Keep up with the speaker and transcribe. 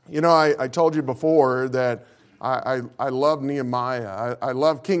I told you before that I love Nehemiah. I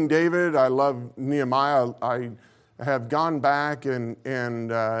love King David. I love Nehemiah. I have gone back and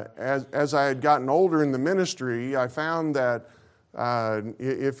as I had gotten older in the ministry, I found that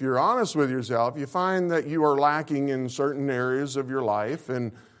if you're honest with yourself, you find that you are lacking in certain areas of your life,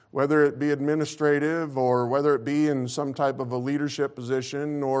 and whether it be administrative or whether it be in some type of a leadership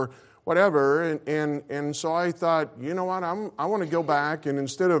position or whatever. And so I thought, you know what, I want to go back and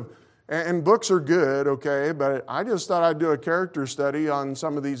instead of, and books are good, okay, but I just thought I'd do a character study on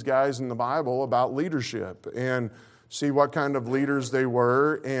some of these guys in the Bible about leadership and see what kind of leaders they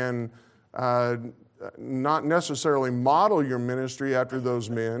were, and not necessarily model your ministry after those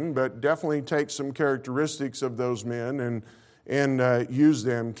men, but definitely take some characteristics of those men and use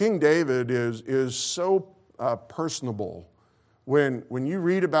them. King David is so personable. When you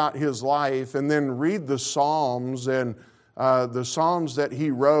read about his life and then read the Psalms and the Psalms that he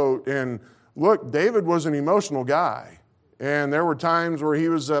wrote, and look, David was an emotional guy. And there were times where he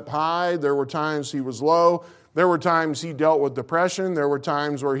was up high, there were times he was low, there were times he dealt with depression, there were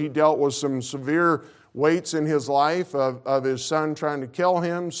times where he dealt with some severe weights in his life of his son trying to kill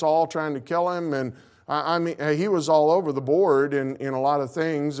him, Saul trying to kill him, and I mean, he was all over the board in a lot of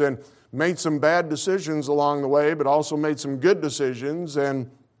things and made some bad decisions along the way, but also made some good decisions, and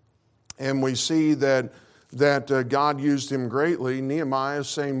we see that God used him greatly. Nehemiah,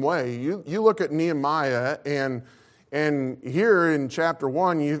 same way. You look at Nehemiah, and here in chapter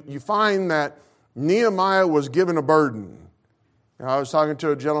 1, you find that Nehemiah was given a burden. I was talking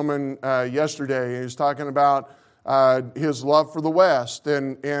to a gentleman yesterday. He was talking about his love for the West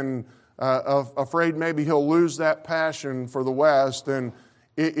and afraid maybe he'll lose that passion for the West. And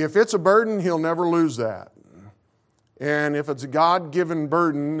if it's a burden, he'll never lose that. And if it's a God-given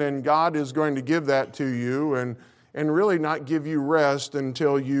burden, then God is going to give that to you and really not give you rest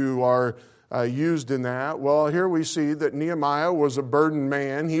until you are used in that. Well, here we see that Nehemiah was a burdened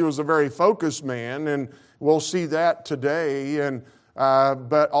man. He was a very focused man, and we'll see that today. And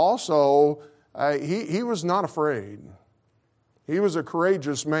but also, he was not afraid. He was a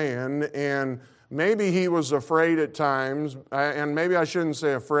courageous man, and maybe he was afraid at times, and maybe I shouldn't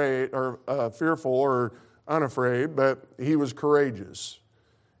say afraid or fearful or unafraid, but he was courageous.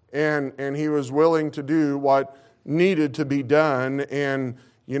 And he was willing to do what needed to be done. And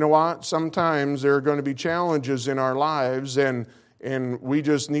you know what? Sometimes there are going to be challenges in our lives, and we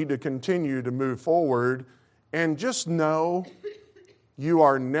just need to continue to move forward. And just know you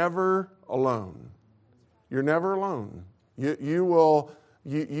are never alone. You're never alone. You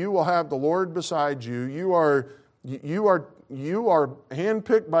will have the Lord beside you. You are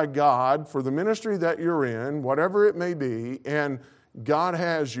handpicked by God for the ministry that you're in, whatever it may be, and God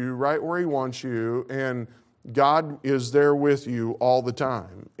has you right where He wants you, and God is there with you all the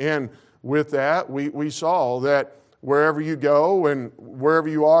time. And with that, we saw that wherever you go and wherever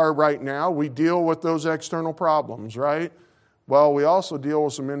you are right now, we deal with those external problems, right? Well, we also deal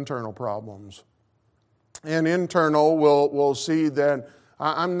with some internal problems. And internal, we'll see that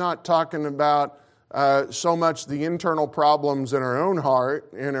I'm not talking about so much the internal problems in our own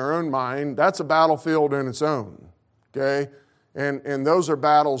heart, in our own mind. That's a battlefield in its own, okay? And those are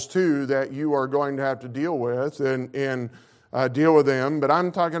battles, too, that you are going to have to deal with and deal with them. But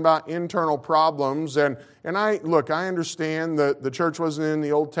I'm talking about internal problems. And I understand that the church wasn't in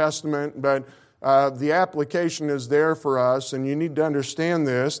the Old Testament, but the application is there for us. And you need to understand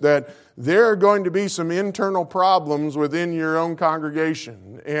this, that there are going to be some internal problems within your own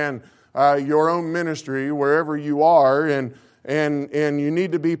congregation and your own ministry, wherever you are. And you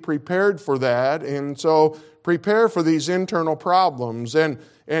need to be prepared for that. And so prepare for these internal problems. And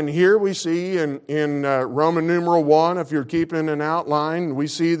here we see in Roman numeral 1, if you're keeping an outline, we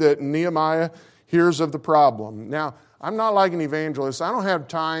see that Nehemiah hears of the problem. Now, I'm not like an evangelist. I don't have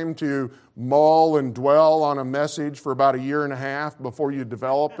time to mull and dwell on a message for about a year and a half before you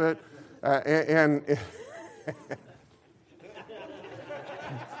develop it.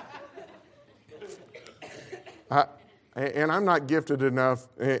 And I'm not gifted enough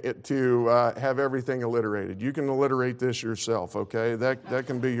to have everything alliterated. You can alliterate this yourself, okay? That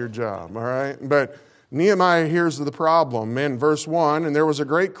can be your job, all right? But Nehemiah hears of the problem. In verse 1, and there was a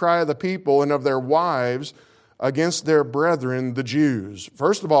great cry of the people and of their wives against their brethren, the Jews.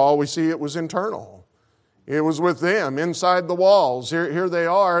 First of all, we see it was internal. It was with them, inside the walls. Here they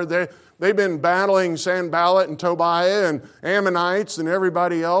are. They've been battling Sanballat and Tobiah and Ammonites and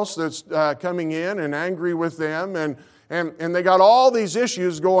everybody else that's coming in and angry with them. And they got all these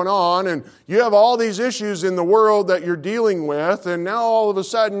issues going on, and you have all these issues in the world that you're dealing with, and now all of a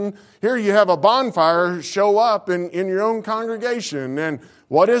sudden, here you have a bonfire show up in your own congregation. And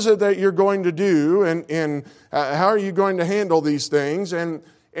what is it that you're going to do, and how are you going to handle these things, and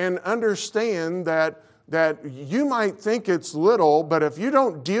understand that you might think it's little, but if you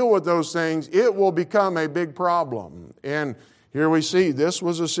don't deal with those things, it will become a big problem. And here we see this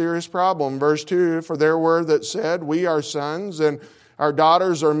was a serious problem. Verse 2, for there were that said, we are sons, and our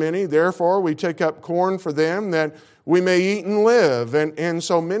daughters are many, therefore we take up corn for them, that we may eat and live. And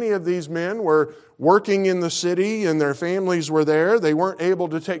so many of these men were working in the city, and their families were there. They weren't able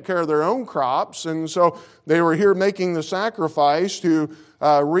to take care of their own crops, and so they were here making the sacrifice to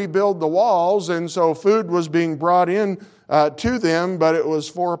rebuild the walls, and so food was being brought in to them, but it was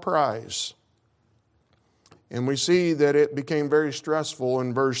for a price. And we see that it became very stressful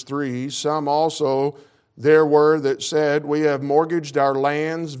in verse 3. Some also there were that said, we have mortgaged our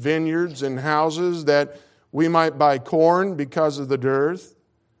lands, vineyards, and houses, that we might buy corn because of the dearth.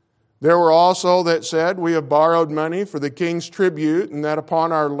 There were also that said, we have borrowed money for the king's tribute, and that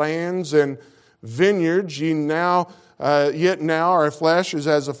upon our lands and vineyards yet now our flesh is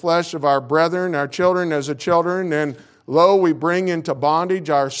as the flesh of our brethren, our children as the children, and lo, we bring into bondage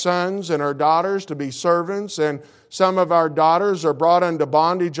our sons and our daughters to be servants, and some of our daughters are brought unto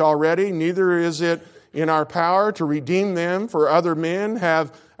bondage already, neither is it in our power to redeem them, for other men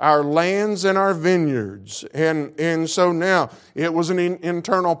have our lands and our vineyards. And so now, it was an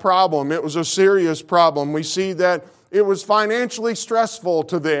internal problem. It was a serious problem. We see that it was financially stressful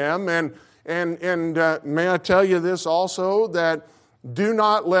to them. And may I tell you this also, that do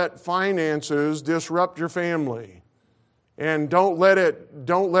not let finances disrupt your family. And don't let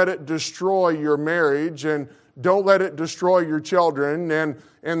it destroy your marriage, and don't let it destroy your children.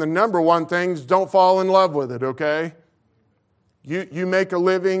 And the number one thing is don't fall in love with it, okay? You make a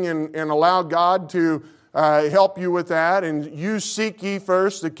living and allow God to help you with that. And you seek ye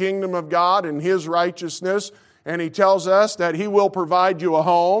first the kingdom of God and His righteousness. And He tells us that He will provide you a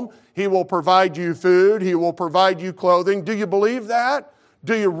home. He will provide you food. He will provide you clothing. Do you believe that?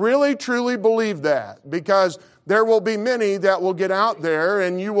 Do you really, truly believe that? Because there will be many that will get out there,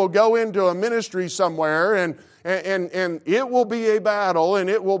 and you will go into a ministry somewhere, and it will be a battle, and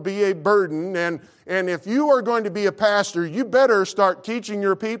it will be a burden. And if you are going to be a pastor, you better start teaching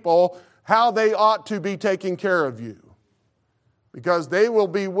your people how they ought to be taking care of you. Because they will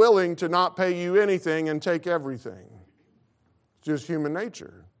be willing to not pay you anything and take everything. It's just human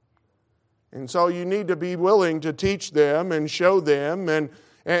nature. And so you need to be willing to teach them and show them.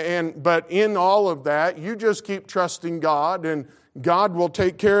 But in all of that, you just keep trusting God, and God will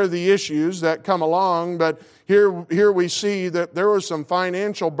take care of the issues that come along. But here we see that there were some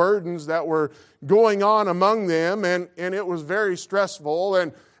financial burdens that were going on among them, and it was very stressful.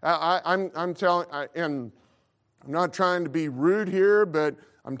 And I'm not trying to be rude here, but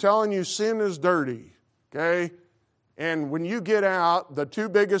I'm telling you, sin is dirty, okay? And when you get out, the two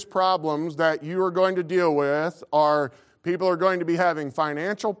biggest problems that you are going to deal with are people are going to be having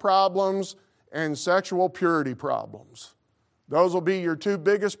financial problems and sexual purity problems. Those will be your two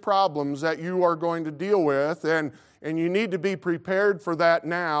biggest problems that you are going to deal with, and you need to be prepared for that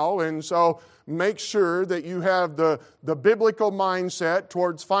now. And so make sure that you have the biblical mindset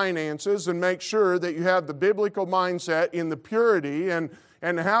towards finances, and make sure that you have the biblical mindset in the purity and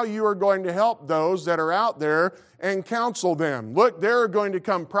how you are going to help those that are out there and counsel them. Look, there are going to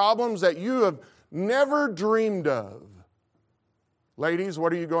come problems that you have never dreamed of. Ladies,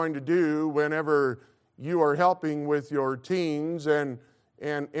 what are you going to do whenever you are helping with your teens? And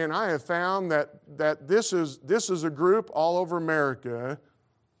I have found that this is a group all over America,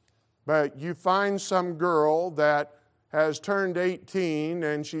 but you find some girl that has turned 18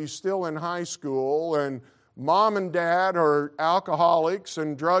 and she's still in high school, and mom and dad are alcoholics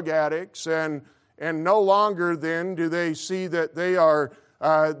and drug addicts, and no longer then do they see that they are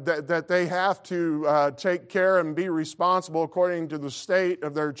that they have to take care and be responsible according to the state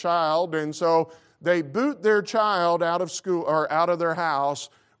of their child. And so they boot their child out of school or out of their house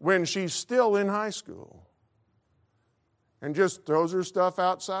when she's still in high school, and just throws her stuff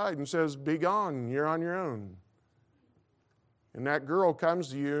outside and says, "Be gone, you're on your own." And that girl comes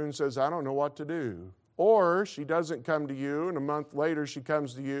to you and says, "I don't know what to do." Or she doesn't come to you, and a month later she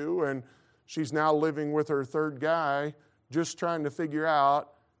comes to you, and she's now living with her third guy, just trying to figure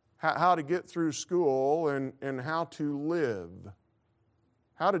out how to get through school and how to live,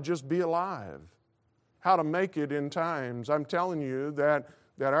 how to just be alive, how to make it in times. I'm telling you that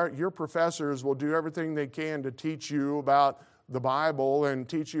your professors will do everything they can to teach you about the Bible and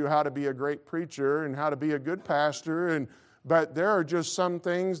teach you how to be a great preacher and how to be a good pastor. But there are just some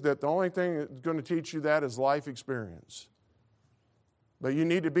things that the only thing that's going to teach you that is life experience. But you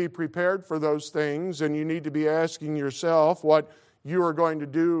need to be prepared for those things, and you need to be asking yourself what you are going to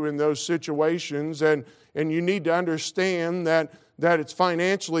do in those situations. And you need to understand that it's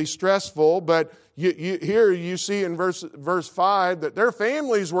financially stressful, but here you see in verse 5 that their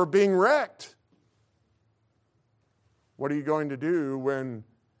families were being wrecked. What are you going to do when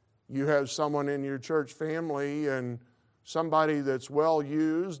you have someone in your church family and somebody that's well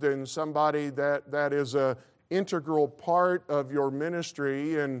used and somebody that is an integral part of your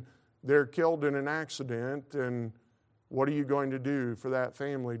ministry and they're killed in an accident? And what are you going to do for that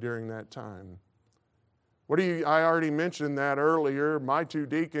family during that time? I already mentioned that earlier. My 2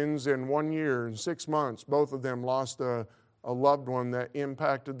 deacons in 1 year and 6 months, both of them lost a loved one that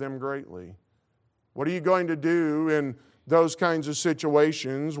impacted them greatly. What are you going to do in those kinds of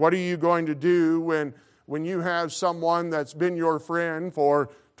situations? What are you going to do when you have someone that's been your friend for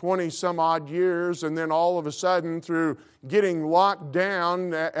 20 some odd years and then all of a sudden through getting locked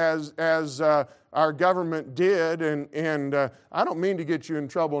down as our government did, and I don't mean to get you in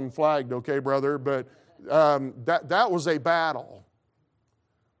trouble and flagged, okay, brother, but that was a battle.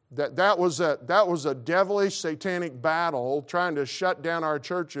 That was a devilish, satanic battle trying to shut down our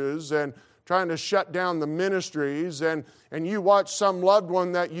churches and trying to shut down the ministries. And you watch some loved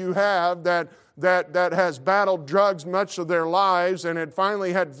one that you have that has battled drugs much of their lives and had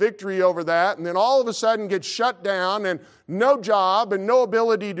finally had victory over that, and then all of a sudden gets shut down and no job and no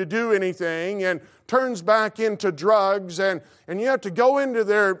ability to do anything and turns back into drugs, and you have to go into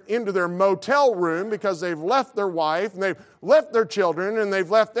their motel room because they've left their wife and they've left their children and they've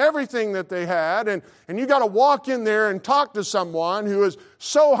left everything that they had, and you got to walk in there and talk to someone who is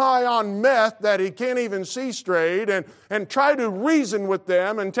so high on meth that he can't even see straight, and try to reason with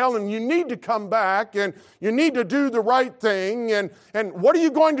them and tell them you need to come back and you need to do the right thing. And what are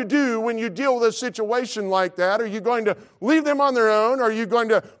you going to do when you deal with a situation like that? Are you going to leave them on their own? Are you going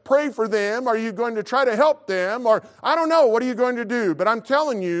to pray for them? Are you going to try to help them? Or I don't know, what are you going to do? But I'm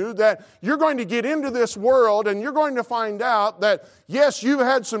telling you that you're going to get into this world and you're going to find out that yes, you've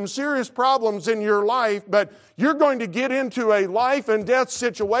had some serious problems in your life, but you're going to get into a life and death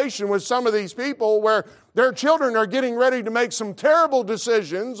situation with some of these people where their children are getting ready to make some terrible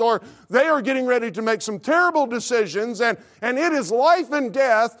decisions, or they are getting ready to make some terrible decisions, and it is life and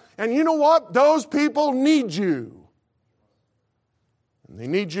death. And you know what? Those people need you. And they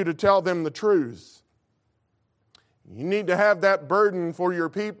need you to tell them the truth. You need to have that burden for your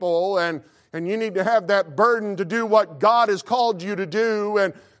people, and you need to have that burden to do what God has called you to do.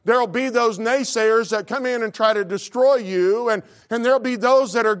 And there'll be those naysayers that come in and try to destroy you, and there'll be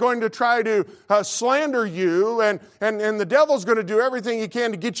those that are going to try to slander you, and the devil's going to do everything he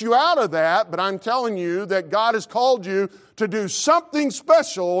can to get you out of that. But I'm telling you that God has called you to do something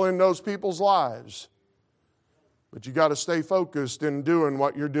special in those people's lives. But you got to stay focused in doing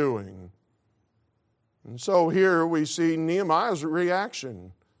what you're doing. And so here we see Nehemiah's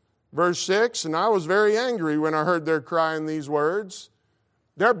reaction. Verse 6, and I was very angry when I heard their cry in these words.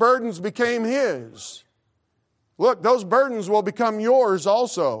 Their burdens became his. Look, those burdens will become yours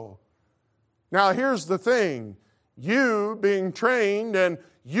also. Now here's the thing. You being trained and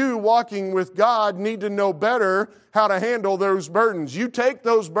you walking with God need to know better how to handle those burdens. You take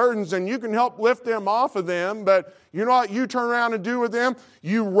those burdens and you can help lift them off of them, but you know what you turn around and do with them?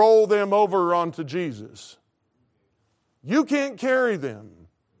 You roll them over onto Jesus. You can't carry them.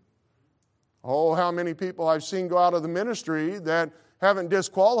 Oh, how many people I've seen go out of the ministry that haven't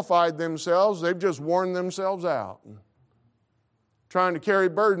disqualified themselves, they've just worn themselves out, trying to carry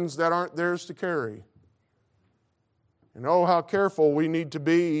burdens that aren't theirs to carry. And oh, how careful we need to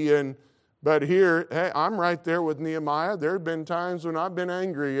be. But here, hey, I'm right there with Nehemiah. There have been times when I've been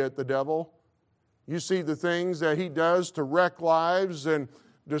angry at the devil. You see the things that he does to wreck lives and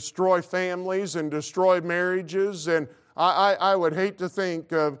destroy families and destroy marriages. And I would hate to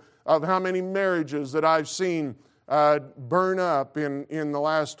think of how many marriages that I've seen burn up in the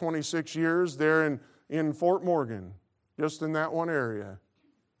last 26 years there in Fort Morgan, just in that one area.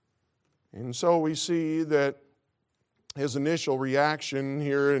 And so we see that his initial reaction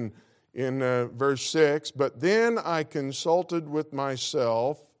here in verse 6, but then I consulted with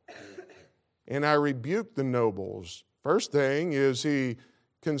myself and I rebuked the nobles. First thing is he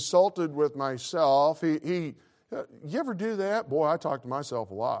consulted with myself. You ever do that? Boy, I talk to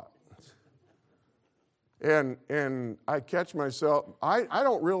myself a lot. And I catch myself, I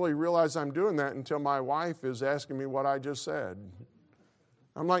don't really realize I'm doing that until my wife is asking me what I just said.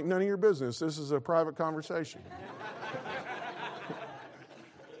 I'm like, none of your business. This is a private conversation.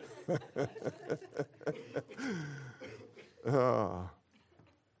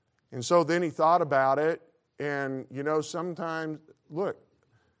 And so then he thought about it, and you know, sometimes, look,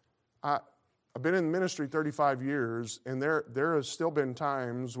 I've been in ministry 35 years, and there has still been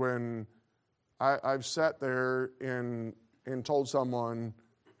times when I've sat there and told someone,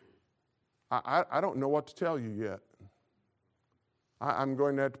 I don't know what to tell you yet. I'm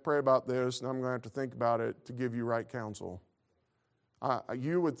going to have to pray about this, and I'm going to have to think about it to give you right counsel.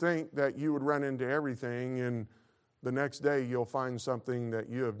 You would think that you would run into everything, and the next day you'll find something that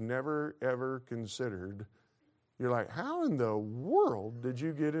you have never, ever considered. You're like, how in the world did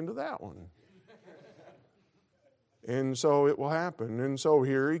you get into that one? And so it will happen. And so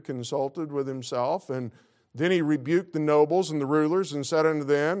here he consulted with himself, and then he rebuked the nobles and the rulers and said unto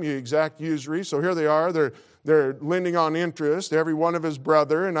them, ye exact usury. So here they are, they're lending on interest, every one of his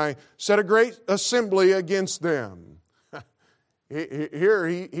brother, and I set a great assembly against them. Here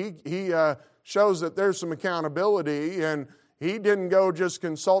he shows that there's some accountability, and he didn't go just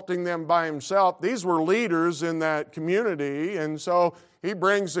consulting them by himself. These were leaders in that community, and so he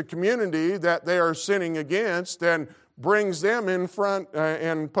brings the community that they are sinning against and brings them in front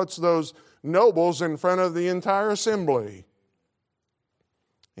and puts those nobles in front of the entire assembly.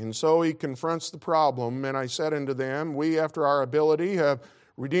 And so he confronts the problem, and I said unto them, we after our ability have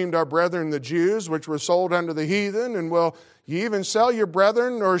redeemed our brethren the Jews, which were sold unto the heathen, and will ye even sell your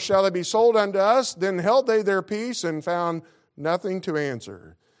brethren, or shall they be sold unto us? Then held they their peace and found nothing to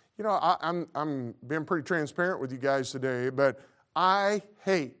answer. You know, I'm being pretty transparent with you guys today, but I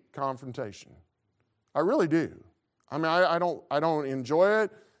hate confrontation. I really do. I mean, I don't enjoy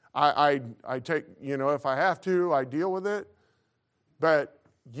it. I take, if I have to, I deal with it. But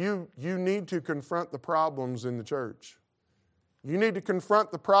you need to confront the problems in the church. You need to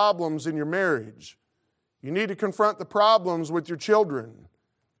confront the problems in your marriage. You need to confront the problems with your children.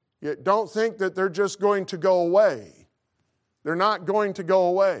 Yet don't think that they're just going to go away. They're not going to go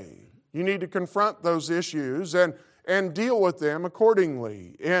away. You need to confront those issues and deal with them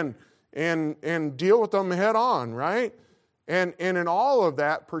accordingly and deal with them head on, right? And in all of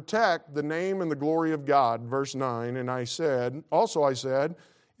that, protect the name and the glory of God. Verse 9, and I said,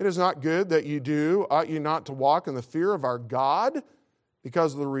 it is not good that you do. Ought you not to walk in the fear of our God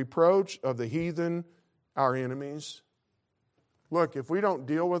because of the reproach of the heathen, our enemies? Look, if we don't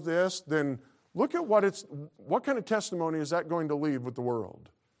deal with this, then look at what kind of testimony is that going to leave with the world?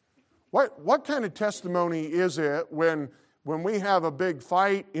 What kind of testimony is it when we have a big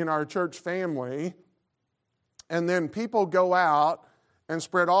fight in our church family and then people go out and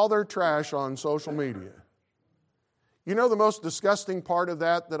spread all their trash on social media? You know the most disgusting part of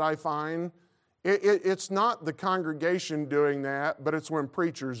that I find? It's not the congregation doing that, but it's when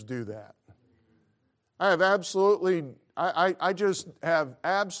preachers do that. I just have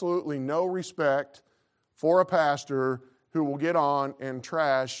absolutely no respect for a pastor who will get on and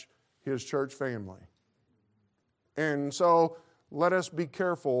trash his church family. And so let us be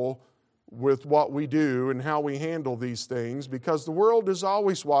careful with what we do and how we handle these things, because the world is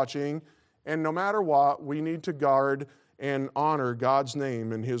always watching, and no matter what, we need to guard and honor God's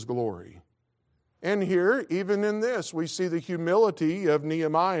name and His glory. And here, even in this, we see the humility of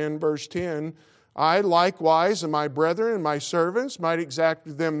Nehemiah in verse 10. I likewise and my brethren and my servants might exact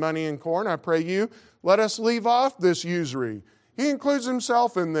of them money and corn. I pray you, let us leave off this usury. He includes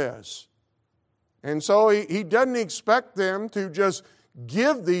himself in this. And so he doesn't expect them to just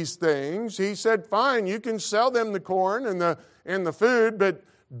give these things. He said, fine, you can sell them the corn and the food, but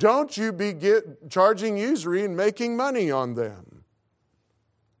don't you be charging usury and making money on them.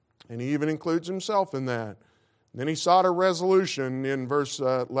 And he even includes himself in that. Then he sought a resolution in verse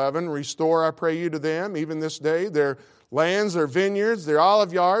 11. Restore, I pray you, to them, even this day, their lands, their vineyards, their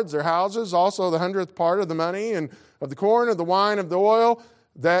olive yards, their houses, also the 100th part of the money and of the corn, of the wine, of the oil,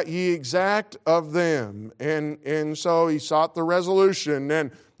 that ye exact of them. And so he sought the resolution,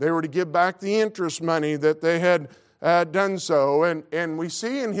 and they were to give back the interest money that they had done so. And we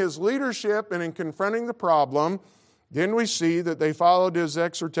see in his leadership and in confronting the problem, then we see that they followed his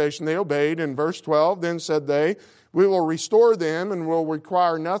exhortation. They obeyed. In verse 12, then said they, we will restore them and will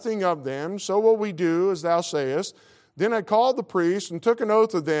require nothing of them. So will we do as thou sayest. Then I called the priests and took an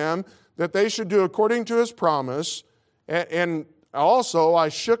oath of them that they should do according to his promise. And also I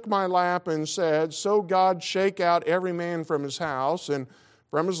shook my lap and said, so God shake out every man from his house and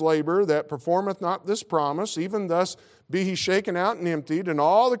from his labor that performeth not this promise. Even thus be he shaken out and emptied. And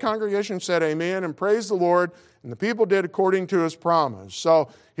all the congregation said amen and praised the Lord. And the people did according to his promise. So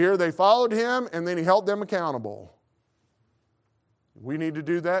here they followed him, and then he held them accountable. We need to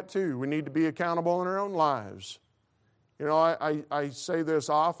do that too. We need to be accountable in our own lives. You know, I say this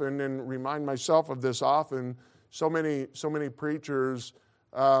often and remind myself of this often. So many preachers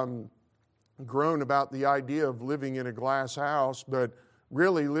groan about the idea of living in a glass house, but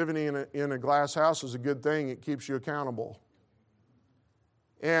really living in a glass house is a good thing. It keeps you accountable.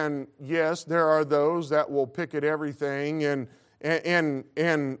 And yes, there are those that will pick at everything, and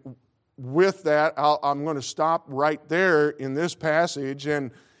with that, I'm going to stop right there in this passage,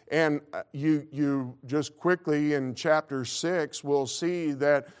 and you just quickly in chapter 6 will see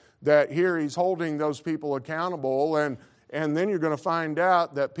that here he's holding those people accountable, and then you're going to find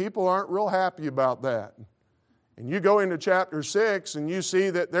out that people aren't real happy about that. And you go into chapter 6 and you see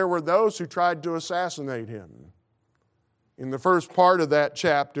that there were those who tried to assassinate him. In the first part of that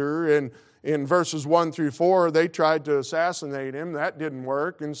chapter, and in verses 1 through 4, they tried to assassinate him. That didn't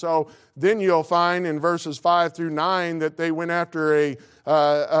work. And so then you'll find in verses 5 through 9 that they went after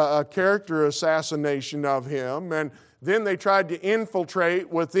a character assassination of him. And then they tried to infiltrate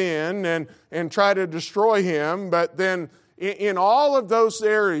within and try to destroy him. But then in all of those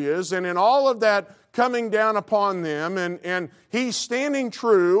areas and in all of that coming down upon them, and he's standing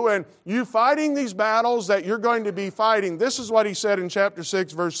true, and you fighting these battles that you're going to be fighting. This is what he said in chapter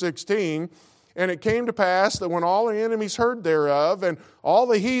 6, verse 16. And it came to pass that when all the enemies heard thereof, and all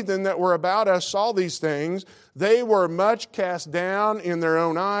the heathen that were about us saw these things, they were much cast down in their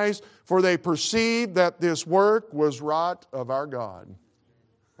own eyes, for they perceived that this work was wrought of our God.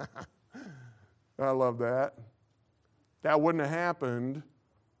 I love that. That wouldn't have happened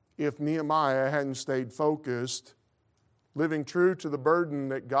if Nehemiah hadn't stayed focused, living true to the burden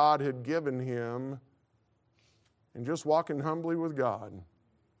that God had given him, and just walking humbly with God,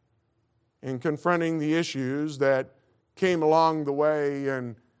 and confronting the issues that came along the way,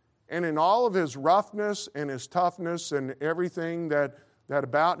 and in all of his roughness and his toughness and everything that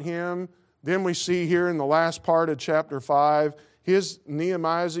about him. Then we see here in the last part of chapter 5,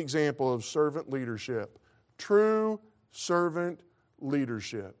 Nehemiah's example of servant leadership. True servant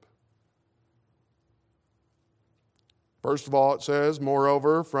leadership. First of all, it says,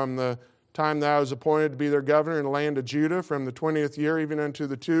 moreover, from the time that I was appointed to be their governor in the land of Judah, from the 20th year even unto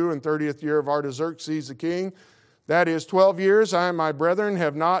the 2 and 30th year of Artaxerxes the king, that is 12 years, I and my brethren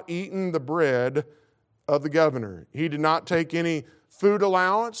have not eaten the bread of the governor. He did not take any food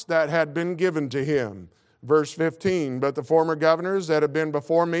allowance that had been given to him. Verse 15, but the former governors that have been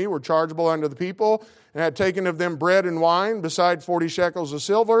before me were chargeable unto the people, and had taken of them bread and wine, beside 40 shekels of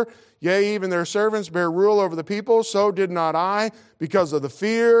silver. Yea, even their servants bear rule over the people. So did not I, because of the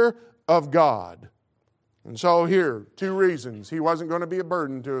fear of God. And so here, 2 reasons. He wasn't going to be a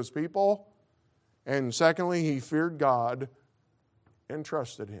burden to his people. And secondly, he feared God and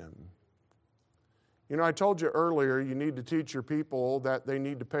trusted Him. You know, I told you earlier, you need to teach your people that they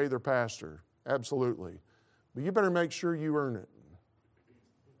need to pay their pastor. Absolutely. But you better make sure you earn it.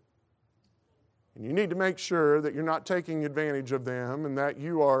 And you need to make sure that you're not taking advantage of them and that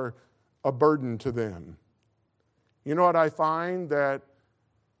you are a burden to them. You know what I find? That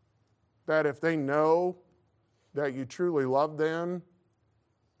if they know that you truly love them,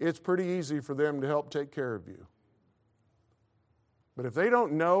 it's pretty easy for them to help take care of you. But if they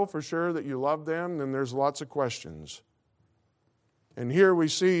don't know for sure that you love them, then there's lots of questions. And here we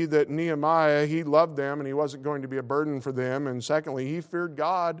see that Nehemiah, he loved them and he wasn't going to be a burden for them. And secondly, he feared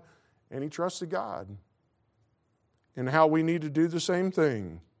God and he trusted God. And how we need to do the same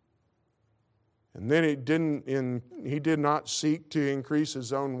thing. And then he did not seek to increase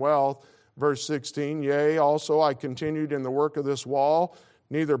his own wealth. Verse 16, yea, also I continued in the work of this wall,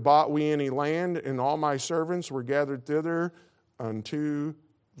 neither bought we any land, and all my servants were gathered thither unto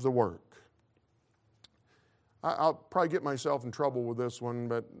the work. I'll probably get myself in trouble with this one,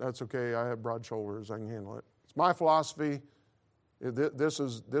 but that's okay. I have broad shoulders. I can handle it. It's my philosophy. This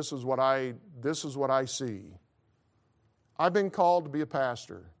is what I see. I've been called to be a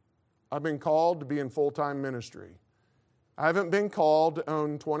pastor. I've been called to be in full-time ministry. I haven't been called to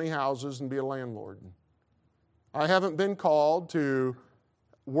own 20 houses and be a landlord. I haven't been called to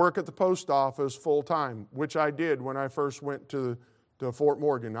work at the post office full-time, which I did when I first went to Fort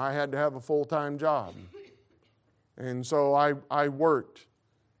Morgan. I had to have a full-time job. And so I worked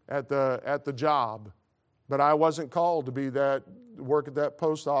at the job, but I wasn't called to work at that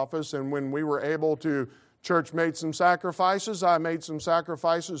post office. And when we were able to, church made some sacrifices. I made some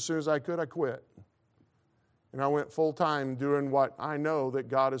sacrifices. As soon as I could, I quit. And I went full-time doing what I know that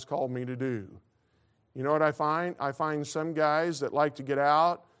God has called me to do. You know what I find? I find some guys that like to get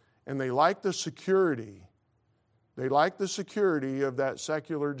out and they like the security. They like the security of that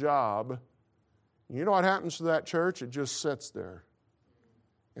secular job. You know what happens to that church? It just sits there.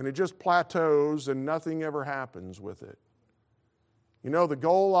 And it just plateaus and nothing ever happens with it. You know, the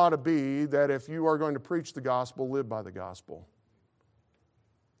goal ought to be that if you are going to preach the gospel, live by the gospel.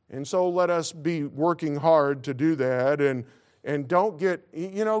 And so let us be working hard to do that. And, and don't get,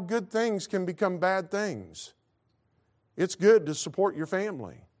 good things can become bad things. It's good to support your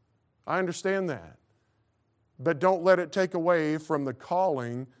family. I understand that. But don't let it take away from the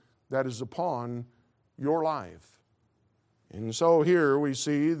calling that is upon your life. And so here we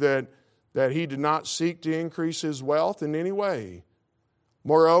see that he did not seek to increase his wealth in any way.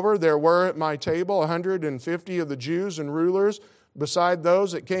 Moreover, there were at my table 150 of the Jews and rulers, beside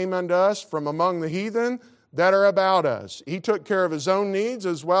those that came unto us from among the heathen that are about us. He took care of his own needs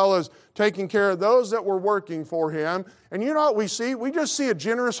as well as taking care of those that were working for him. And you know what we see? We just see a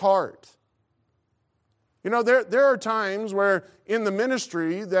generous heart. There are times where in the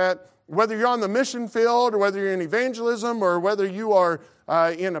ministry that whether you're on the mission field or whether you're in evangelism or whether you are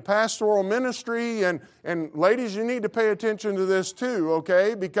in a pastoral ministry, and ladies, you need to pay attention to this too,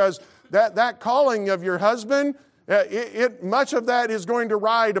 okay? Because that calling of your husband, much of that is going to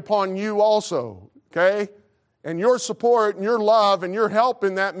ride upon you also, okay? And your support and your love and your help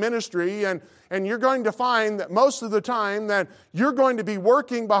in that ministry, and you're going to find that most of the time that you're going to be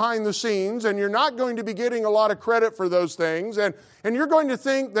working behind the scenes and you're not going to be getting a lot of credit for those things, and you're going to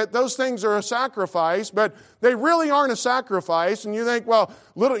think that those things are a sacrifice, but they really aren't a sacrifice. And you think, well,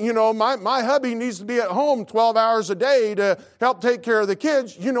 my hubby needs to be at home 12 hours a day to help take care of the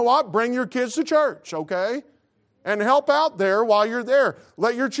kids. You know what? Bring your kids to church, okay? And help out there while you're there.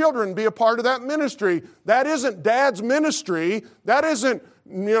 Let your children be a part of that ministry. That isn't Dad's ministry. That isn't,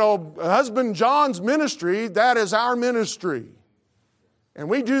 husband John's ministry. That is our ministry. And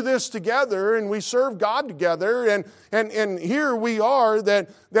we do this together and we serve God together. And here we are that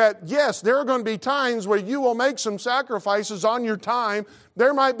yes, there are going to be times where you will make some sacrifices on your time.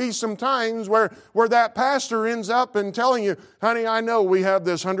 There might be some times where that pastor ends up and telling you, honey, I know we have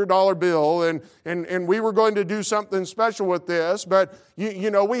this $100 bill and we were going to do something special with this, but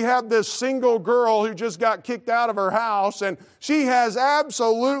we have this single girl who just got kicked out of her house and she has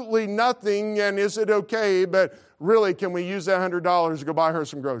absolutely nothing, and is it okay? But really, can we use that $100 to go buy her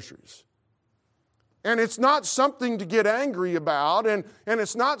some groceries? And it's not something to get angry about, and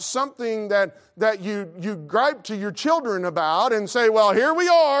it's not something that you gripe to your children about and say, well, here we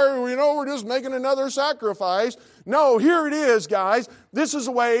are, we're just making another sacrifice. No, here it is, guys. This is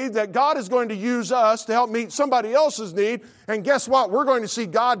a way that God is going to use us to help meet somebody else's need, and guess what? We're going to see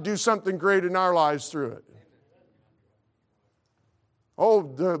God do something great in our lives through it. Oh,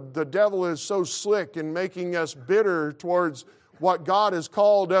 the devil is so slick in making us bitter towards what God has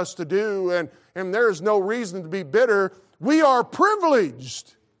called us to do, and there is no reason to be bitter. We are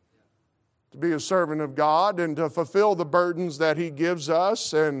privileged to be a servant of God and to fulfill the burdens that He gives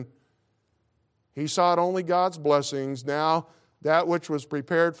us, and he sought only God's blessings. Now, that which was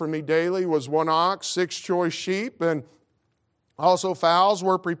prepared for me daily was 1 ox, 6 choice sheep, and also fowls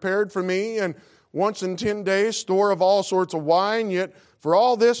were prepared for me, and once in 10 days store of all sorts of wine. Yet for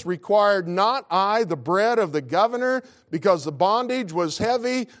all this required not I the bread of the governor, because the bondage was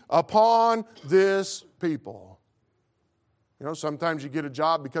heavy upon this people. Sometimes you get a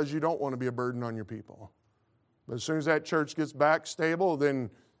job because you don't want to be a burden on your people. But as soon as that church gets back stable, then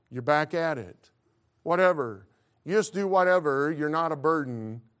you're back at it. Whatever. You just do whatever. You're not a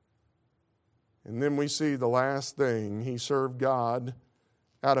burden. And then we see the last thing. He served God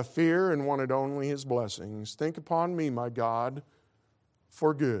out of fear and wanted only His blessings. Think upon me, my God,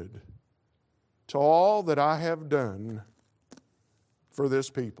 for good, to all that I have done for this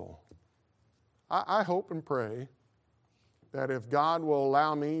people. I hope and pray that if God will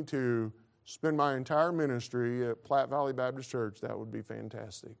allow me to spend my entire ministry at Platte Valley Baptist Church, that would be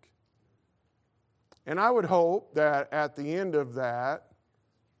fantastic. And I would hope that at the end of that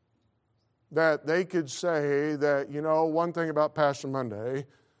they could say that, one thing about Pastor Monday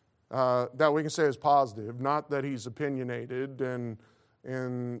that we can say is positive, not that he's opinionated and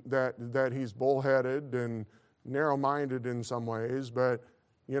that he's bullheaded and narrow-minded in some ways, but,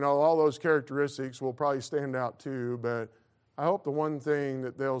 all those characteristics will probably stand out too. But I hope the one thing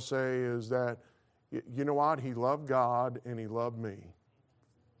that they'll say is that, you know what, he loved God and he loved me.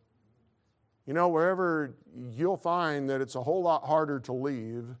 Wherever you'll find that it's a whole lot harder to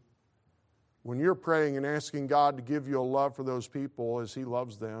leave when you're praying and asking God to give you a love for those people as He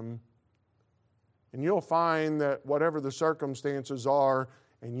loves them. And you'll find that whatever the circumstances are,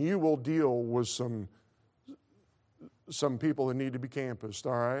 and you will deal with some people that need to be campused,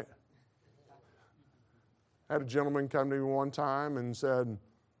 all right? I had a gentleman come to me one time and said,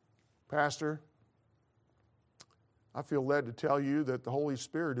 Pastor, I feel led to tell you that the Holy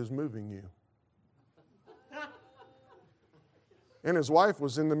Spirit is moving you. And his wife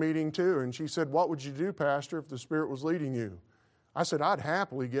was in the meeting too, and she said, what would you do, Pastor, if the Spirit was leading you? I said, I'd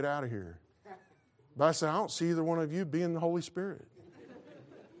happily get out of here. But I said, I don't see either one of you being the Holy Spirit.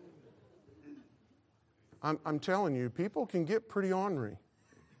 I'm telling you, people can get pretty ornery,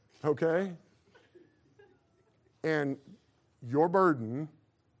 okay? And your burden,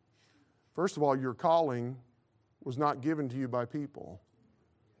 first of all, your calling was not given to you by people.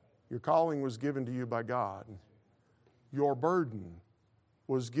 Your calling was given to you by God. Your burden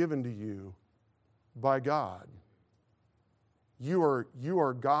was given to you by God. You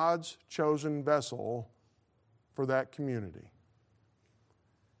are God's chosen vessel for that community.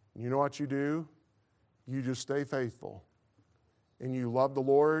 You know what you do? You just stay faithful. And you love the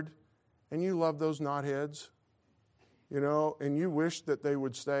Lord, and you love those knotheads, and you wish that they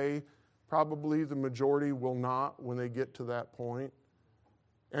would stay. Probably the majority will not when they get to that point.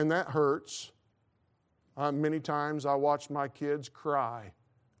 And that hurts. Many times I watch my kids cry.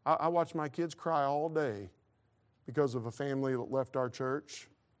 I watch my kids cry all day because of a family that left our church.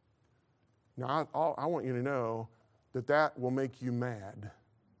 Now, I want you to know that will make you mad.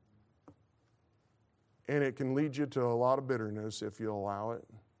 And it can lead you to a lot of bitterness if you allow it.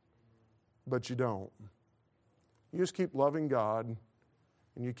 But you don't. You just keep loving God,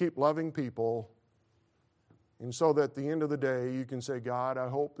 and you keep loving people, and so that at the end of the day you can say, God, I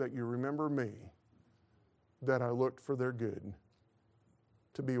hope that you remember me, that I looked for their good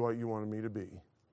to be what you wanted me to be.